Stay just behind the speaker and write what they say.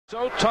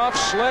So tough,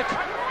 slick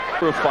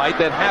for a fight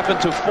that happened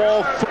to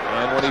fall through.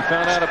 And when he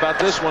found out about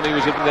this one, he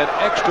was getting that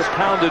extra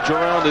poundage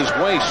around his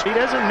waist. He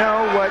doesn't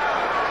know what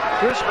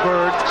Chris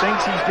Byrd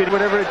thinks he's did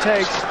whatever it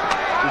takes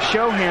to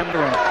show him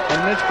in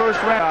this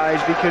first round, guys,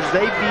 because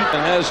they beat.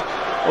 And has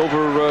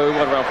over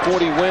around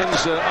 40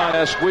 wins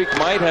last week.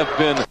 Might have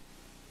been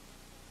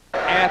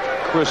at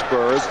Chris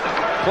Byrd.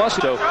 Plus,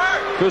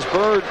 Chris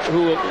Byrd,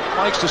 who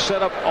likes to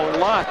set up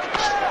a lot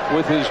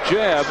with his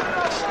jab.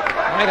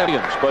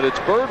 But it's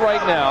Byrd right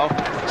now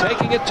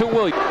taking it to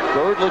Williams.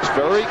 Byrd looks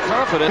very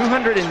confident.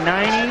 290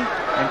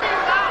 and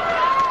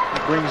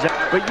brings up.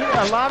 But you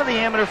know, a lot of the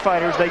amateur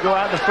fighters, they go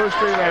out in the first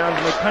 3 rounds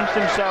and they punch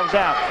themselves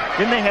out.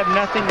 Then they have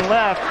nothing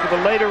left for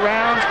the later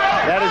rounds.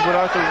 That is what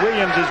Arthur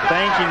Williams is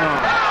banking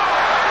on.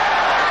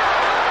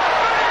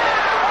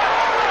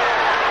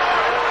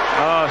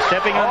 Oh,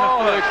 stepping on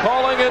the foot. They're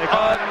calling it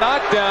a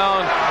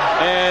knockdown,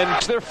 and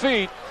it's their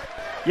feet.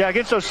 Yeah,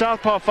 against those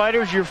southpaw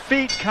fighters, your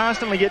feet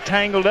constantly get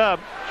tangled up.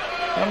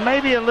 And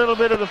maybe a little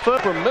bit of the foot.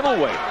 For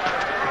middleweight,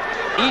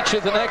 each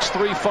of the next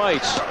 3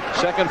 fights.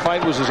 Second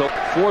fight was his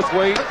 4th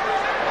weight,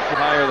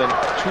 higher than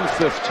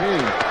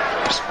 215.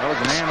 That was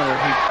an amateur.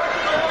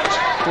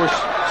 Of course,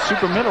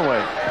 super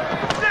middleweight.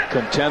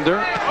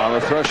 Contender on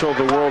the threshold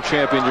of the world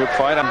championship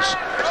fight. And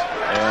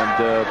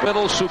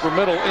super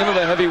middle into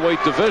the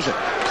heavyweight division.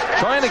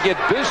 Trying to get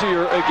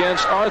busier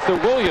against Arthur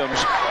Williams.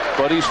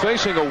 But he's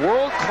facing a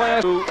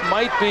world-class who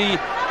might be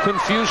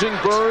confusing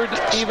Byrd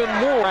even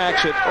more. At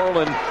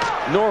Erlen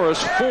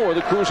Norris for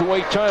the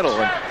cruiserweight title.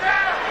 And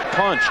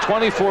punch,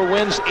 24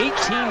 wins,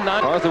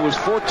 18-9. Arthur was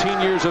 14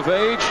 years of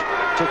age.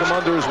 Took him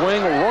under his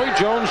wing. Roy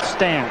Jones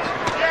stands.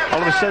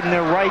 All of a sudden,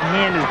 their right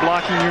hand is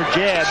blocking your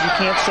jab. You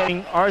can't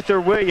say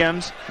Arthur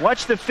Williams.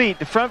 Watch the feet,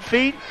 the front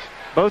feet.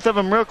 Both of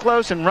them real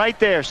close, and right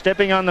there,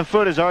 stepping on the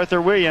foot is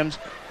Arthur Williams.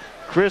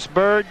 Chris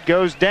Byrd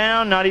goes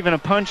down, not even a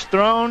punch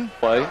thrown.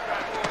 Play.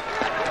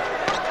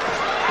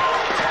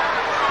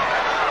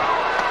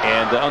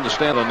 And to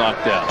understand the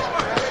knockdown.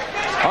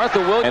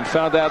 Arthur Williams and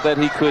found out that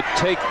he could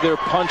take their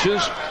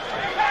punches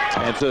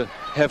and to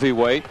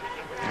heavyweight.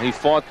 And he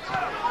fought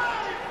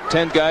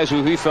 10 guys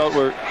who he felt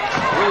were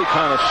really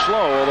kind of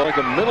slow, although like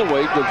a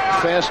middleweight with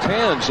fast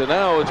hands. And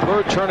now it's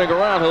Byrd turning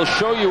around. He'll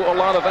show you a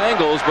lot of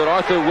angles, but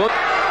Arthur Williams.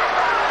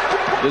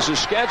 This is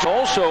scheduled.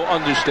 Also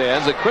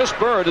understands that Chris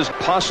Byrd is a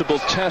possible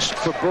test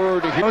for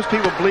Byrd. Most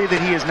people believe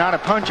that he is not a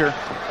puncher,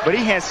 but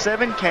he has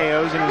 7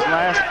 KOs in his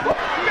last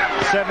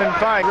 7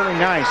 fights. Really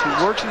nice. He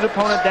works his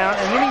opponent down,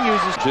 and then he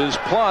uses his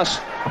plus.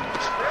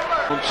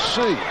 Let's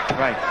see.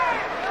 Right.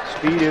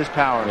 Speed is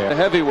power. Yeah. The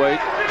heavyweight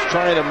is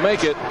trying to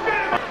make it.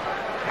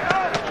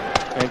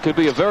 And could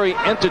be a very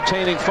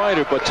entertaining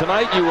fighter, but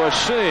tonight you are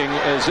seeing,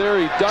 as there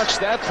he ducks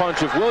that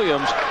punch of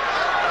Williams,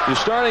 you're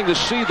starting to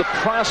see the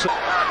process.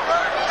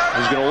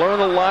 He's going to learn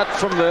a lot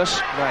from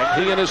this. Right.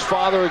 He and his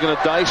father are going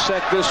to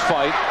dissect this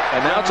fight.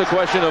 And now it's a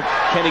question of,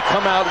 can he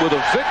come out with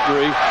a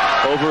victory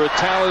over a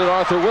talented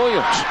Arthur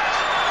Williams?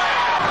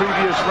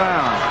 Previous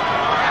round.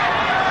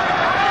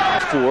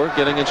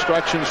 Getting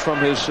instructions from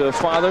his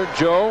father,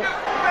 Joe.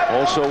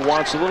 Also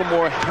wants a little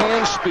more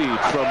hand speed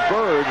from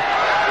Byrd.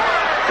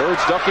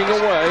 Bird's ducking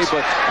away,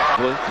 but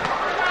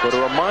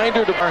a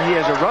reminder to... He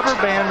has a rubber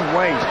band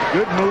waist,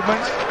 good movement,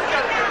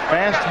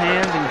 fast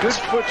hands, and good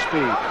foot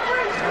speed.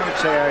 I would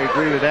say I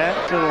agree with that.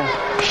 A little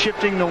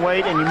shifting the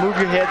weight, and you move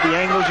your head, the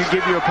angles you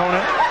give your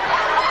opponent.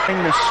 And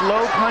the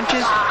slow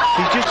punches,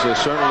 he's just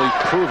certainly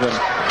proven.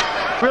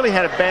 Really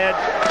had a bad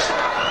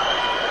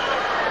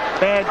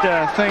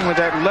thing with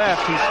that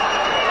left. He's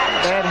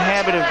bad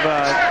habit of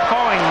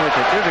pawing with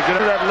it. There's a good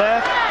that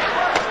left.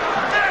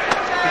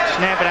 He'd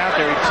snap it out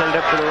there. He'd set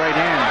it up for the right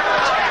hand.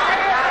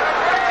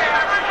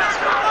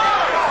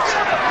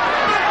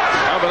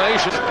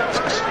 Combination.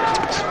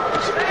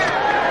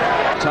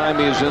 Time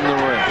he is in the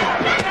ring.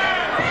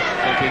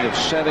 Thinking of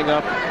setting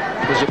up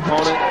his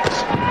opponent.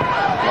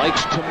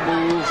 Likes to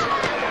move.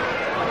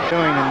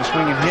 Doing in the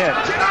swing and hit.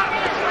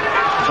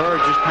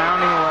 Byrd just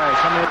pounding away.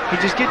 He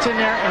just gets in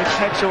there and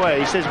pecks away.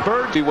 He says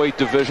Byrd. Heavyweight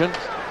division.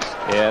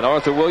 And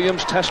Arthur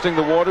Williams testing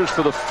the waters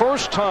for the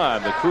first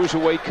time. The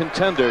cruiserweight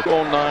contender.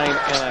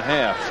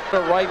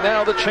 09.5. Right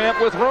now the champ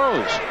with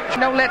Rose.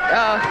 Don't let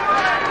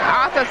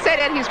Arthur say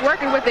that he's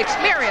working with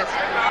experience.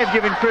 I've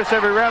given Chris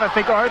every round. I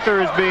think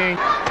Arthur is being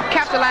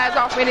capitalized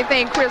off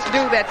anything Chris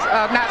do that's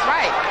not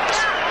right.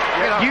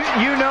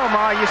 You know,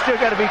 Ma, you still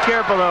got to be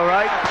careful though,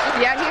 right?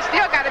 Yeah, he's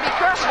still got to be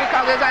careful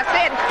because, as I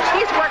said,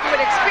 he's working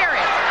with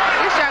experience.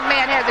 This young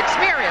man has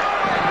experience.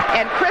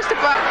 And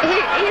Christopher,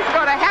 he's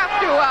going to have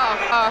to...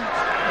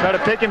 try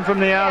to pick him from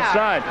the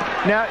outside.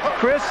 Now,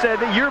 Chris said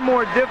that you're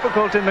more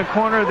difficult in the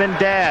corner than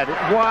Dad.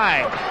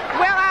 Why?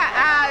 Well,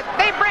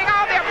 they bring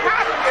all their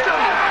problems to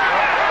me.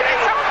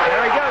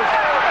 There he goes.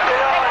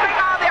 They bring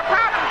all their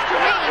problems to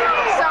me.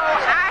 So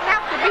I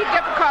have to be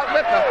difficult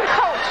with the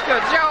coach,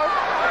 Joe.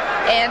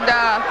 And,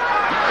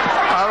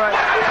 all right.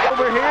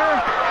 Over here?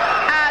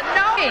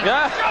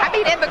 No. I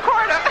mean, in the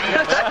corner.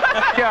 Good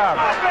job.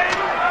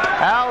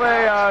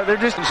 Al, they're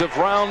just... of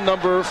round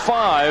number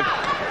 5.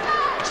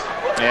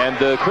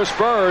 And Chris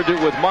Byrd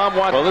with mom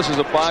watching. Well, this is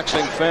a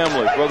boxing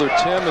family. Brother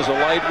Tim is a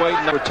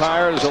lightweight,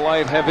 retired as a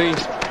light heavy.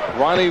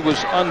 Ronnie was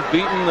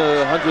unbeaten,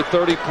 the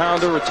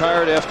 130-pounder,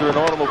 retired after an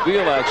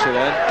automobile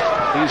accident.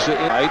 He's in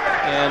height.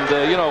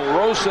 And, you know,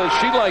 Rose says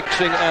she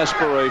likes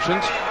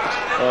aspirations.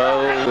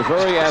 A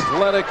very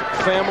athletic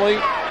family.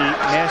 The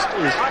nest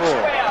is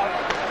full.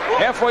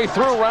 Halfway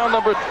through round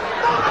number.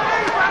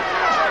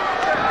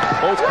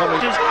 Both coming.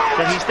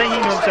 That he's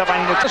thinking to himself, I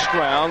need to. This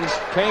round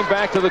came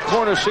back to the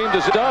corner, seemed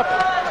as up.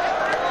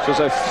 Says,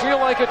 I feel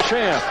like a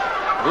champ.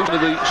 Into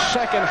the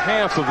second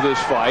half of this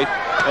fight.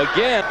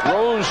 Again,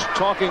 Rose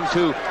talking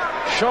to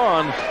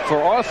Sean for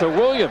Arthur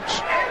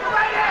Williams.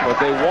 But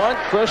they want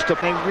Chris to.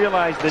 They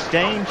realize the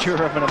danger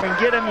of him. And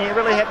get him, you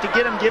really have to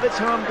get him, give it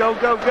to him, go,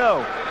 go,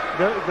 go.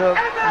 The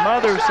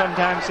mother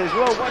sometimes says,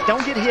 well,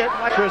 don't get hit.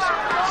 Chris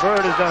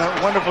Byrd has done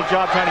a wonderful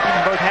job trying to keep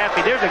them both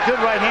happy. There's a good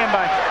right hand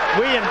by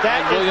Williams.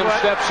 Williams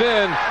steps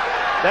in.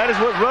 That is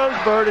what Rose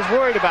Byrd is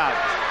worried about.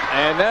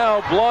 And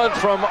now blood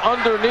from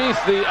underneath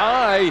the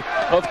eye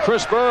of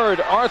Chris Byrd.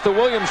 Arthur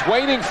Williams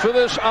waiting for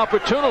this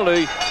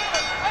opportunity.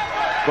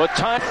 But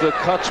time the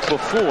cuts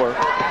before.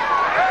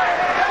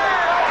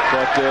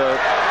 But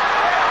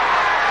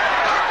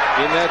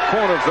in that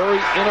corner,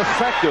 very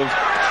ineffective.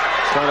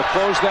 Trying to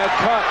close that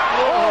cut.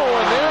 Oh,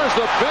 and there's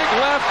the big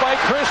left by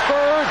Chris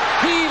Byrd.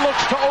 He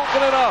looks to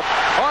open it up.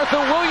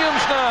 Arthur Williams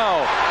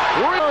now.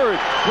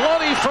 Byrd,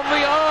 bloody from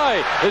the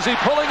eye. Is he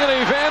pulling an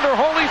Evander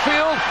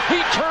Holyfield?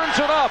 He turns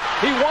it up.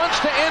 He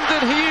wants to end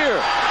it here.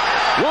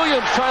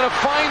 Williams trying to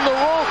find the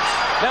ropes.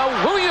 Now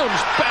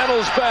Williams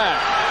battles back.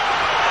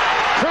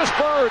 Chris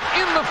Byrd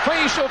in the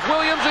face of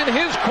Williams in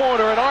his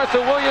corner, and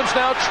Arthur Williams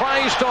now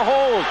tries to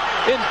hold.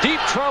 In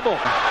deep trouble.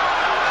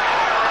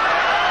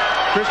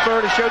 Chris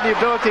Byrd has showed the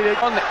ability to.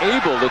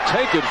 Unable to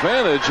take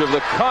advantage of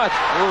the cut.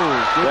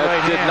 That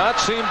did not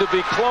seem to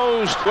be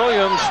closed.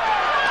 Williams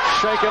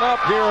shaken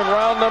up here in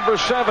round number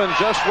 7,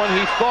 just when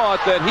he thought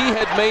that he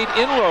had made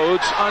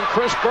inroads on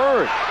Chris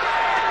Byrd.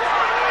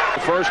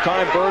 The first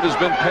time Byrd has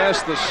been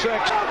past the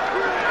 6th.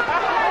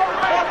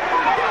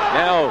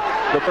 Now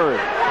the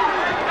Byrd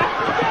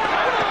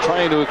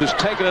trying to, has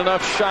taken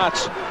enough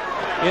shots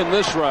in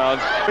this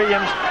round.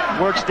 Williams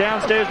works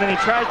downstairs and he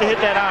tries to hit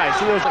that eye.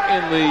 See those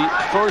in the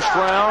first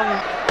round,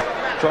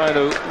 trying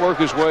to work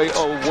his way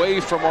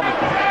away from him.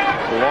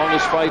 The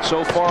longest fight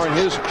so far in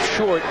his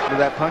short.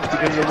 That punch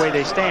because of the way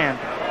they stand.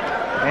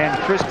 And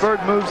Chris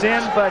Byrd moves in,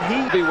 but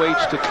he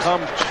waits to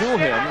come to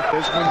him.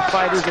 Is when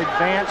fighters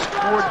advance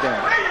toward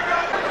them.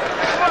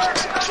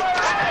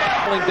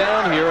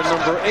 Down here at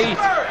number 8,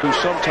 who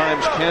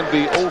sometimes can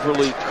be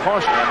overly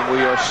cautious. And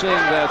we are seeing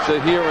that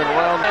here in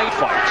round 8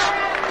 fights.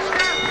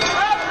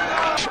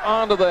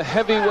 Onto the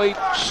heavyweight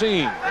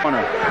scene.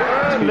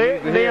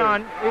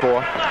 Leon.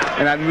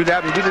 And we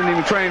didn't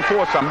even train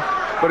for something.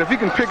 But if he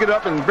can pick it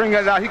up and bring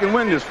that out, he can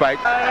win this fight.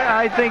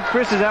 I think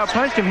Chris has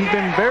outpunched him. He's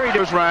been very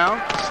this round.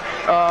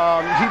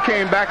 He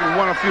came back and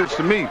won a few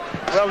to me.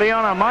 Well,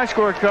 Leon, on my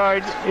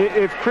scorecard,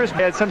 if Chris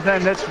had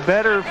sometimes that's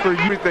better for you.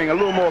 Everything a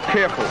little more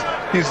careful.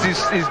 He's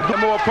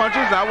more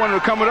punches. And I wanted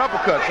to come with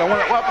uppercuts. I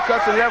want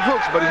uppercuts and left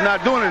hooks, but he's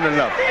not doing it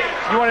enough.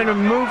 You want him to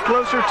move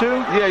closer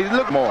too? Yeah, he's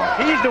looking more.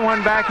 He's the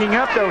one backing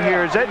up though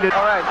here. Is that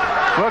all right?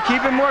 Well,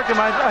 keep him working.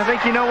 I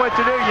think you know what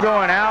to do. You're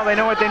going out. They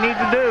know what they need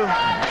to do.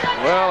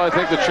 Well, I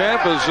think the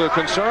champ is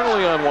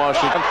concernedly on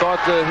Washington.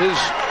 Thought that his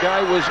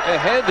guy was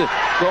ahead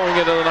going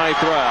into the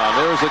 9th round.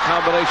 There was a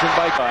combination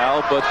by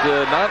Kyle, but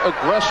not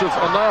aggressive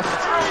enough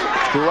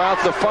throughout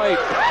the fight.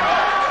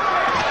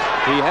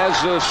 He has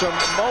some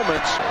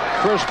moments.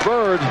 Chris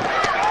Byrd,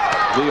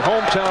 the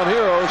hometown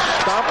hero,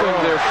 stomping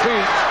their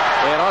feet,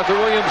 and Arthur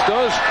Williams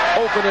does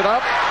open it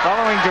up.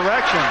 Following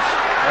directions.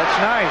 That's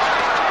nice.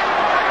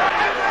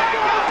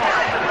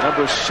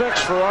 Number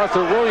 6 for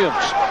Arthur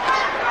Williams.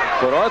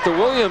 But Arthur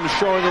Williams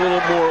showing a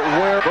little more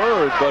wear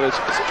Byrd, but it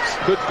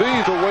could be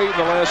the wait in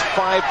the last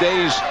 5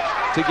 days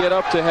to get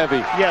up to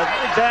heavy. Yeah,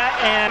 that,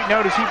 and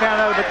notice he found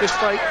out about this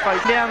fight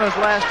down those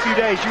last few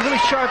days. You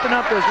really sharpen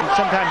up those.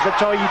 Sometimes that's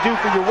all you do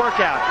for your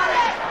workout.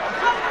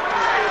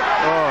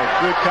 Oh,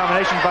 good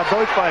combination by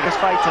both fighters.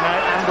 This fight tonight,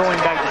 I'm going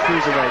back to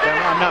cruiserweight.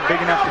 I'm not big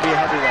enough to be a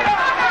heavyweight.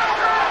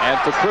 And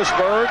for Chris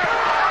Byrd,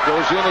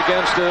 goes in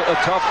against a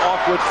tough,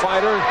 awkward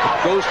fighter,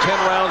 goes 10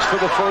 rounds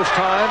for the first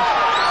time,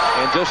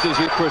 and just as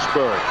Chris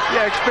Byrd.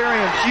 Yeah,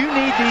 experience. You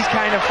need these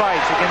kind of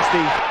fights against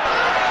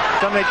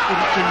something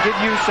that can give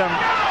you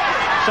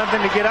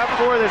something to get up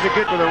for. There's a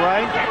good for the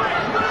right,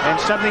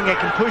 and something that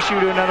can push you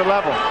to another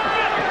level.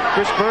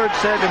 Chris Byrd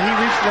said that he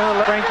reached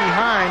another level. Frankie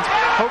Hines.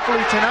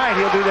 Hopefully tonight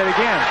he'll do that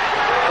again.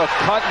 A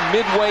cut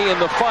midway in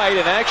the fight,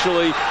 and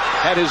actually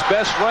had his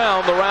best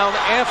round the round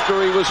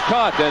after he was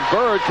cut. And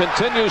Byrd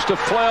continues to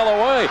flail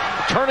away.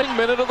 Turning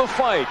minute of the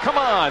fight. Come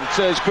on,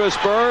 says Chris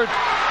Byrd.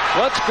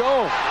 Let's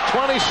go.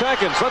 20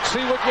 seconds. Let's see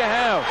what you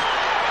have.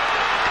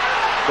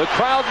 The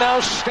crowd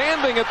now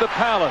standing at the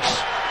Palace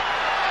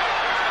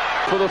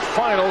for the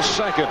final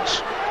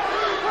seconds.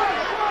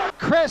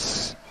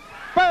 Chris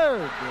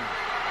Byrd.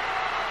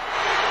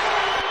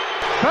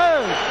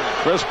 Byrd.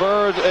 Chris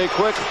Byrd, a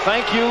quick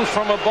thank you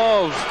from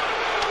above.